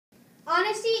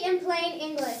Honesty in plain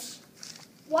English.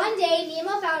 One day,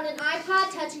 Nemo found an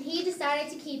iPod Touch and he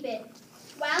decided to keep it.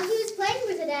 While he was playing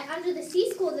with it under the sea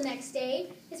school the next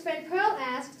day, his friend Pearl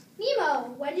asked, "Nemo,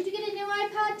 when did you get a new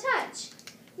iPod Touch?"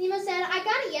 Nemo said, "I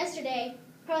got it yesterday."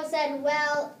 Pearl said,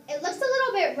 "Well, it looks a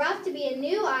little bit rough to be a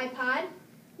new iPod."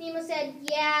 Nemo said,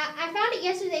 "Yeah, I found it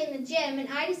yesterday in the gym and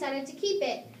I decided to keep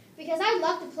it because I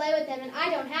love to play with them and I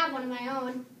don't have one of my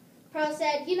own." Pearl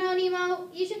said, "You know, Nemo,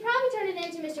 you should probably turn it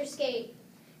in to Mr. Skate.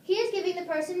 He is giving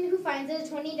the person who finds it a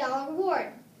 $20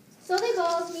 reward." So they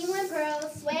both, Nemo and Pearl,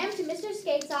 swam to Mr.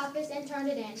 Skate's office and turned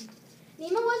it in.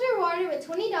 Nemo was rewarded with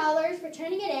 $20 for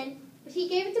turning it in, but he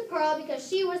gave it to Pearl because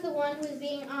she was the one who was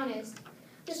being honest.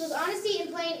 This was Honesty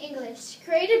in Plain English,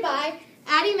 created by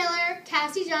Addie Miller,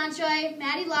 Cassie Johnshoy,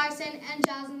 Maddie Larson, and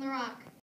Jocelyn LaRock.